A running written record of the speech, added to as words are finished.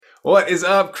What is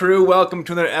up, crew? Welcome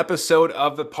to another episode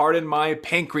of the Pardon My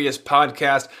Pancreas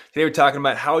podcast. Today we're talking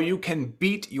about how you can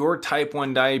beat your type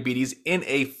 1 diabetes in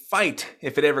a fight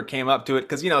if it ever came up to it.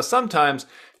 Because, sometimes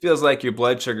it feels like your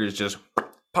blood sugars just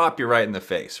pop you right in the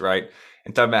face, right?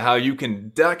 And talking about how you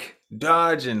can duck,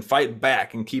 dodge, and fight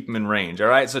back and keep them in range, all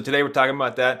right? So today we're talking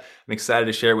about that. I'm excited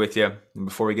to share it with you. And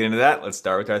before we get into that, let's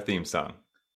start with our theme song.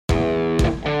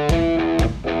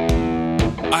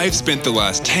 I've spent the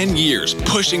last 10 years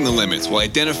pushing the limits while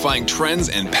identifying trends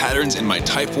and patterns in my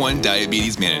type 1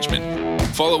 diabetes management.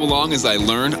 Follow along as I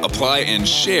learn, apply, and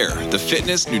share the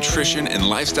fitness, nutrition, and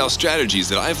lifestyle strategies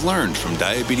that I've learned from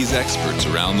diabetes experts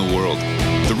around the world.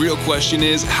 The real question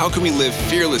is, how can we live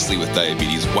fearlessly with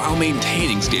diabetes while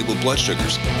maintaining stable blood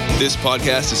sugars? This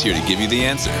podcast is here to give you the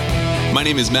answer. My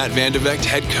name is Matt Vandevecht,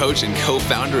 head coach and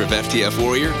co-founder of FTF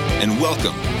Warrior, and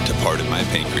welcome to Pardon My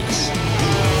Pancreas.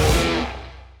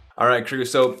 All right, crew.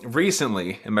 So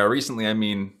recently, and by recently I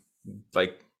mean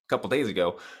like a couple days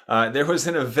ago, there was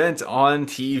an event on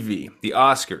TV, the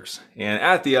Oscars. And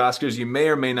at the Oscars, you may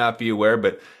or may not be aware,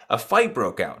 but a fight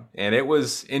broke out, and it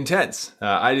was intense.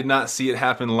 I did not see it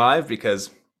happen live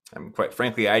because, quite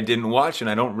frankly, I didn't watch, and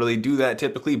I don't really do that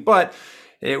typically. But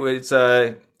it was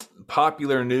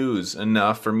popular news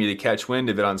enough for me to catch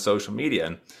wind of it on social media.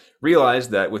 And realized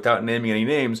that without naming any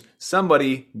names,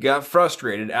 somebody got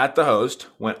frustrated at the host,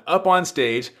 went up on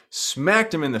stage,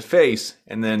 smacked him in the face,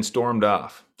 and then stormed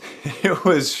off. It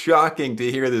was shocking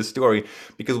to hear this story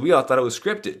because we all thought it was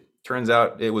scripted. Turns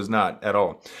out it was not at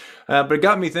all. But it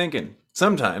got me thinking,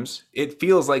 sometimes it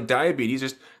feels like diabetes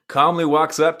just calmly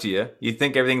walks up to you. You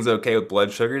think everything's okay with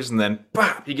blood sugars, and then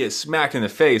pop, you get smacked in the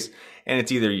face, and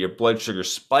it's either your blood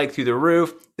sugars spike through the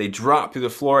roof, they drop through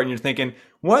the floor, and you're thinking,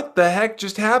 what the heck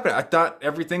just happened? I thought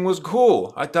everything was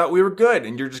cool. I thought we were good.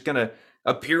 And you're just going to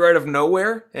appear out of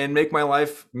nowhere and make my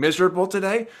life miserable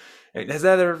today? Has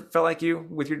that ever felt like you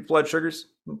with your blood sugars?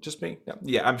 Just me?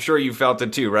 Yeah, I'm sure you felt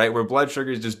it too, right? Where blood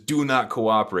sugars just do not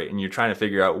cooperate and you're trying to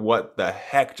figure out what the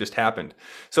heck just happened.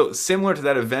 So similar to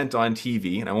that event on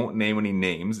TV, and I won't name any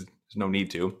names, there's no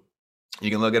need to. You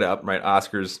can look it up, right?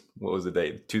 Oscars, what was the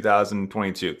date?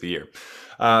 2022, the year.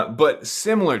 But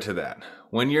similar to that,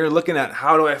 when you're looking at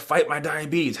how do I fight my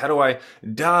diabetes? How do I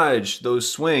dodge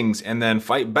those swings and then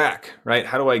fight back, right?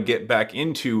 How do I get back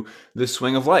into the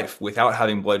swing of life without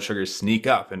having blood sugars sneak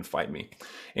up and fight me?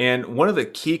 And one of the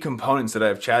key components that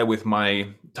I've chatted with my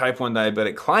type 1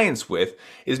 diabetic clients with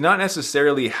is not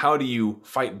necessarily how do you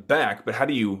fight back, but how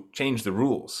do you change the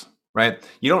rules, right?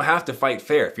 You don't have to fight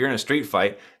fair. If you're in a street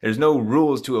fight, there's no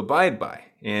rules to abide by.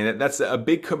 And that's a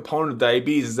big component of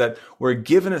diabetes is that we're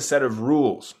given a set of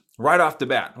rules right off the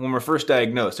bat. When we're first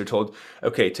diagnosed, they're told,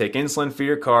 okay, take insulin for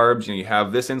your carbs. You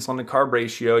have this insulin to carb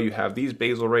ratio. You have these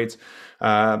basal rates.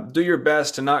 Do your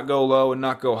best to not go low and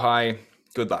not go high.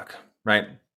 Good luck, right?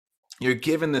 You're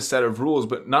given this set of rules,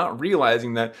 but not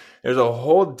realizing that there's a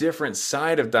whole different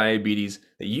side of diabetes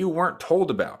that you weren't told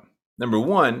about. Number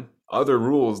one, other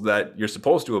rules that you're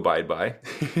supposed to abide by,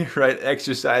 right?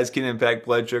 Exercise can impact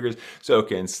blood sugars, so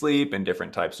can sleep and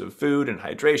different types of food and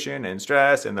hydration and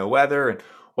stress and the weather. And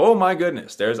oh my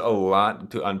goodness, there's a lot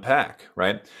to unpack,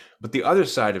 right? But the other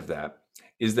side of that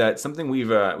is that something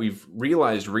we've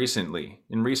realized recently,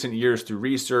 in recent years through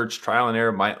research, trial and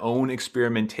error, my own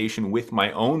experimentation with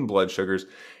my own blood sugars,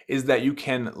 is that you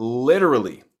can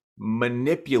literally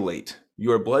manipulate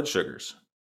your blood sugars.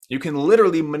 You can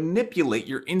literally manipulate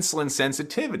your insulin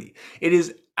sensitivity. It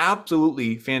is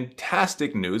absolutely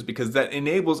fantastic news because that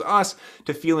enables us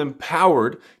to feel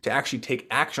empowered to actually take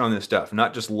action on this stuff,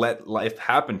 not just let life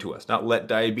happen to us, not let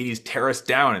diabetes tear us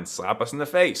down and slap us in the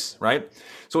face, right?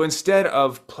 So instead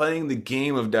of playing the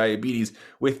game of diabetes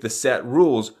with the set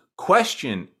rules,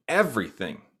 question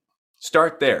everything.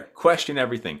 Start there. Question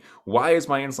everything. Why is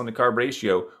my insulin to carb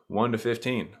ratio 1 to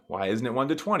 15? Why isn't it 1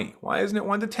 to 20? Why isn't it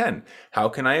 1 to 10? How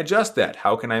can I adjust that?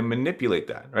 How can I manipulate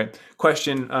that, right?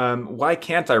 Question, why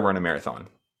can't I run a marathon?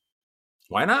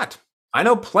 Why not? I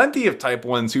know plenty of type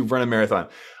 1s who've run a marathon.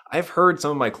 I've heard some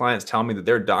of my clients tell me that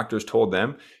their doctors told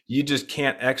them, you just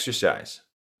can't exercise.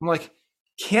 I'm like,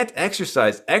 can't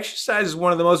exercise? Exercise is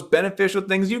one of the most beneficial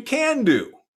things you can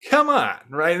do. Come on,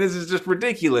 right? This is just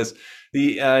ridiculous.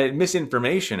 The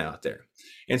misinformation out there.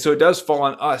 And so it does fall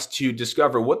on us to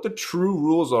discover what the true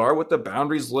rules are, what the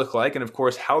boundaries look like, and of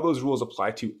course, how those rules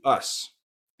apply to us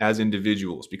as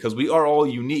individuals, because we are all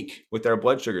unique with our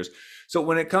blood sugars. So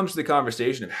when it comes to the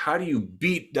conversation of how do you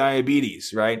beat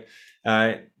diabetes, right?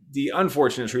 The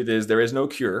unfortunate truth is there is no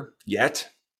cure yet.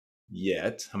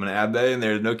 I'm going to add that in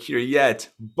there. There's no cure yet.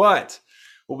 But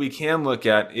what we can look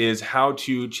at is how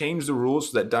to change the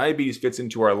rules so that diabetes fits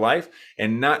into our life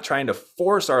and not trying to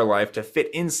force our life to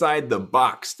fit inside the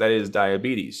box that is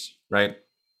diabetes, right?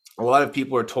 A lot of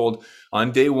people are told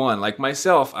on day one, like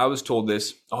myself, I was told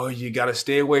this, oh, you got to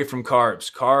stay away from carbs.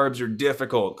 Carbs are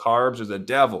difficult. Carbs are the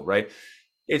devil, right?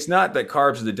 It's not that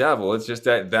carbs are the devil. It's just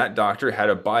that that doctor had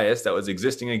a bias that was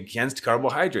existing against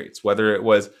carbohydrates, whether it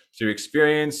was through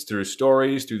experience, through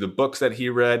stories, through the books that he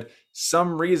read.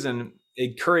 Some reason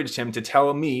encouraged him to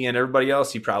tell me and everybody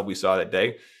else he probably saw that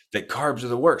day that carbs are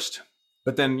the worst.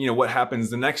 But then, what happens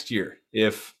the next year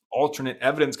if alternate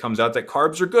evidence comes out that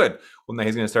carbs are good? Well, now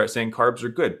he's going to start saying carbs are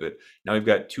good, but now we've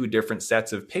got two different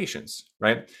sets of patients,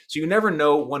 right? So you never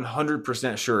know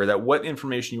 100% sure that what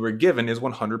information you were given is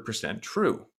 100%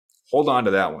 true. Hold on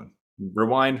to that one.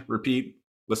 Rewind, repeat,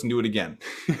 listen to it again.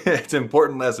 It's an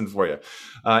important lesson for you.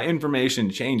 Information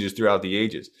changes throughout the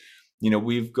ages.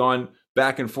 We've gone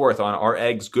back and forth on, are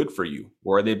eggs good for you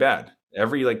or are they bad?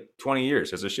 Every 20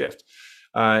 years there's a shift.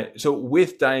 So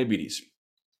with diabetes,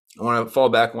 I want to fall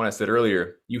back on what I said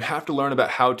earlier. You have to learn about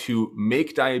how to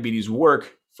make diabetes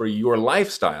work for your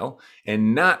lifestyle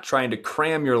and not trying to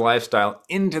cram your lifestyle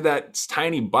into that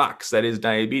tiny box that is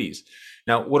diabetes.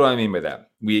 Now, what do I mean by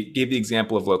that? We gave the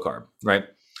example of low carb, right?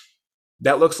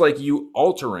 That looks like you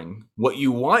altering what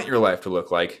you want your life to look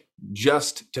like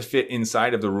just to fit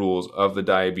inside of the rules of the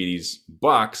diabetes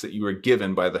box that you were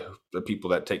given by the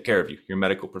people that take care of you, your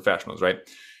medical professionals, right?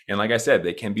 And like I said,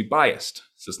 they can be biased.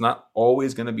 So it's not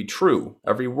always going to be true,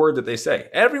 every word that they say.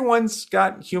 Everyone's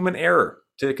got human error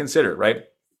to consider, right?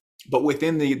 But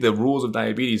within the rules of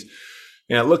diabetes,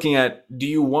 looking at, do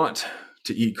you want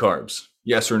to eat carbs?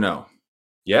 Yes or no?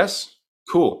 Yes?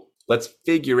 Cool. Let's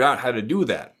figure out how to do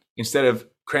that. Instead of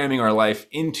cramming our life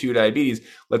into diabetes,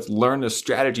 let's learn the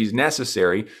strategies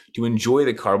necessary to enjoy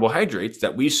the carbohydrates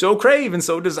that we so crave and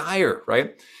so desire,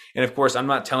 right? And of course, I'm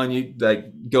not telling you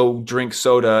go drink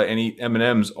soda and eat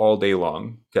M&Ms all day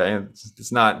long. Okay,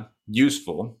 it's not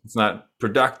useful. It's not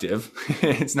productive.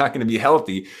 It's not going to be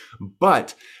healthy.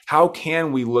 But how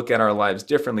can we look at our lives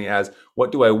differently as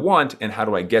what do I want and how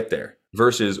do I get there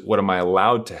versus what am I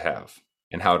allowed to have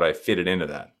and how do I fit it into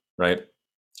that, right?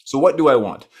 So what do I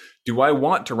want? Do I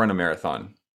want to run a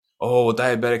marathon? Oh,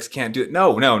 diabetics can't do it.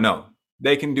 No.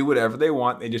 They can do whatever they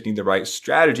want. They just need the right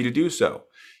strategy to do so.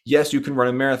 Yes, you can run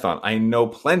a marathon. I know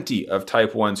plenty of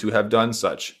type 1s who have done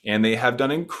such, and they have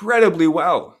done incredibly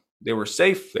well. They were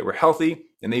safe, they were healthy,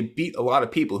 and they beat a lot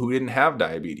of people who didn't have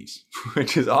diabetes,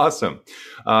 which is awesome.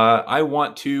 I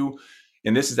want to,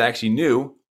 and this is actually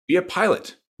new, be a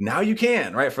pilot. Now you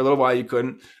can, right? For a little while you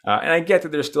couldn't. And I get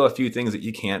that there's still a few things that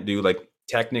you can't do, like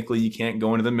technically you can't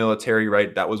go into the military,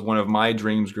 right? That was one of my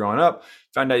dreams growing up.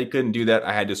 Found out you couldn't do that.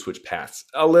 I had to switch paths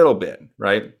a little bit,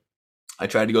 right? I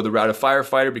tried to go the route of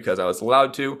firefighter because I was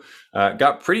allowed to.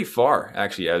 Got pretty far,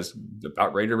 actually. I was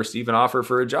about ready to receive an offer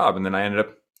for a job. And then I ended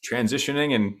up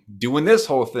transitioning and doing this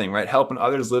whole thing, right? Helping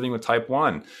others living with type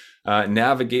 1,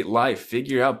 navigate life,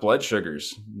 figure out blood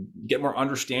sugars, get more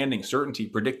understanding, certainty,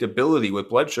 predictability with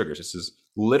blood sugars. This is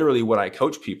literally what I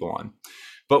coach people on.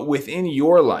 But within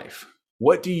your life,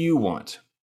 what do you want?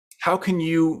 How can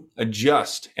you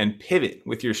adjust and pivot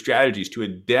with your strategies to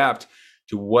adapt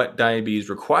to what diabetes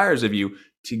requires of you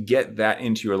to get that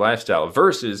into your lifestyle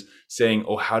versus saying,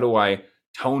 oh, how do I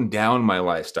tone down my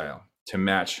lifestyle to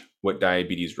match what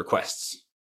diabetes requests,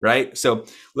 right? So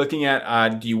looking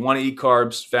at, do you want to eat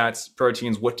carbs, fats,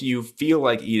 proteins? What do you feel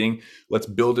like eating? Let's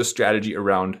build a strategy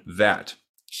around that.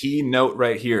 Key note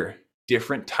right here,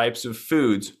 different types of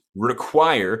foods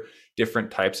require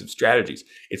different types of strategies.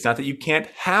 It's not that you can't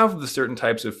have the certain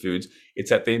types of foods. It's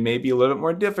that they may be a little bit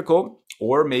more difficult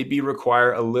or maybe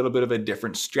require a little bit of a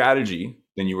different strategy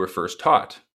than you were first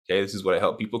taught. Okay, this is what I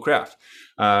help people craft.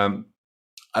 I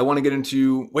want to get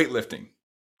into weightlifting.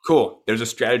 Cool. There's a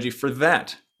strategy for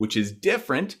that, which is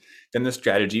different than the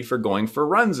strategy for going for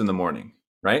runs in the morning,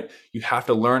 right? You have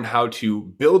to learn how to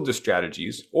build the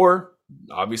strategies, or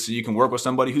obviously you can work with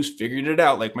somebody who's figured it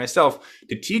out like myself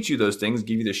to teach you those things,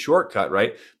 give you the shortcut,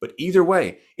 right? But either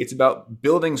way, it's about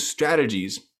building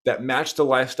strategies that match the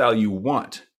lifestyle you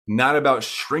want, not about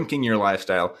shrinking your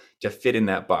lifestyle to fit in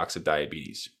that box of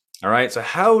diabetes. All right. So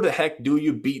how the heck do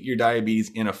you beat your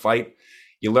diabetes in a fight?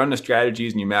 You learn the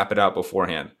strategies and you map it out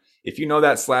beforehand. If you know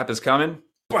that slap is coming,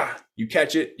 bah, you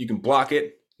catch it, you can block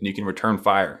it, and you can return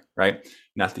fire, right?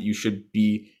 Not that you should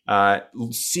be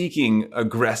seeking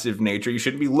aggressive nature. You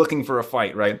shouldn't be looking for a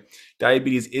fight, right?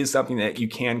 Diabetes is something that you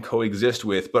can coexist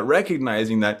with, but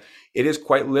recognizing that it is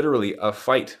quite literally a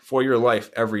fight for your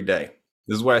life every day.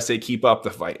 This is why I say keep up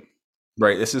the fight,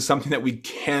 right? This is something that we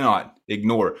cannot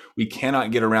ignore. We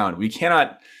cannot get around. We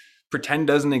cannot pretend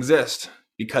doesn't exist,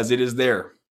 because it is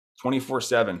there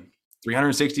 24/7,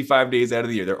 365 days out of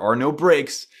the year. There are no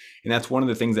breaks. And that's one of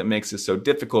the things that makes this so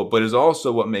difficult, but is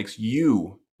also what makes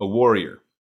you a warrior.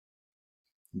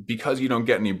 Because you don't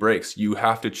get any breaks, you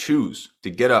have to choose to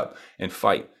get up and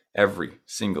fight every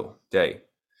single day.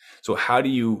 So how do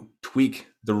you tweak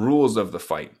the rules of the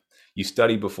fight? You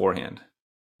study beforehand.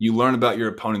 You learn about your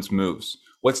opponent's moves.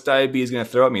 What's diabetes going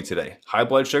to throw at me today? High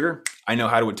blood sugar? I know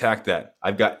how to attack that.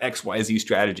 I've got XYZ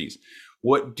strategies.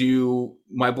 What do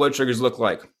my blood sugars look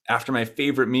like after my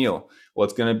favorite meal? Well,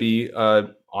 it's going to be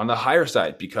on the higher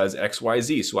side because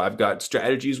XYZ. So I've got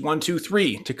strategies 1, 2,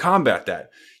 3 to combat that.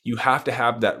 You have to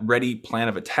have that ready plan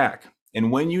of attack.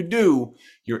 And when you do,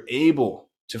 you're able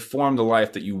to form the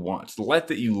life that you want, the life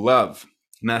that you love,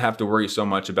 and not have to worry so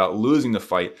much about losing the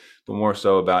fight, but more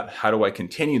so about how do I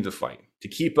continue the fight, to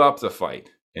keep up the fight,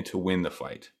 and to win the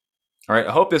fight. All right,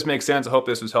 I hope this makes sense. I hope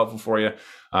this was helpful for you.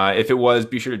 If it was,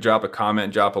 be sure to drop a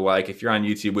comment, drop a like. If you're on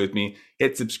YouTube with me,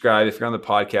 hit subscribe. If you're on the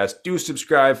podcast, do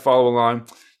subscribe, follow along.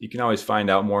 You can always find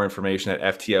out more information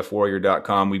at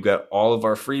ftfwarrior.com. We've got all of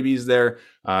our freebies there,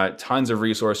 tons of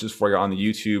resources for you on the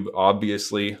YouTube,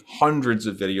 obviously, hundreds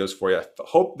of videos for you. I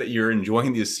hope that you're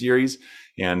enjoying this series,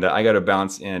 and I got to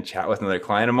bounce and chat with another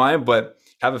client of mine, but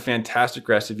have a fantastic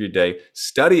rest of your day.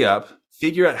 Study up,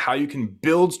 figure out how you can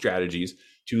build strategies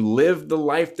to live the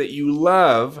life that you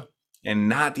love and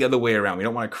not the other way around. We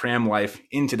don't want to cram life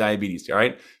into diabetes, all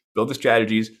right? Build the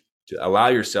strategies to allow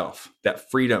yourself that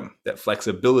freedom, that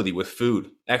flexibility with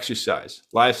food, exercise,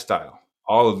 lifestyle,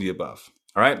 all of the above,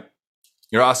 all right?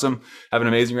 You're awesome. Have an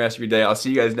amazing rest of your day. I'll see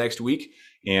you guys next week.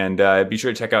 And be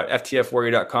sure to check out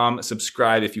ftfwarrior.com.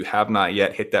 Subscribe if you have not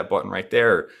yet. Hit that button right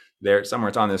there, or there somewhere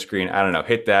it's on the screen. I don't know.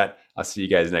 Hit that. I'll see you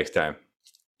guys next time.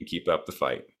 And keep up the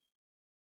fight.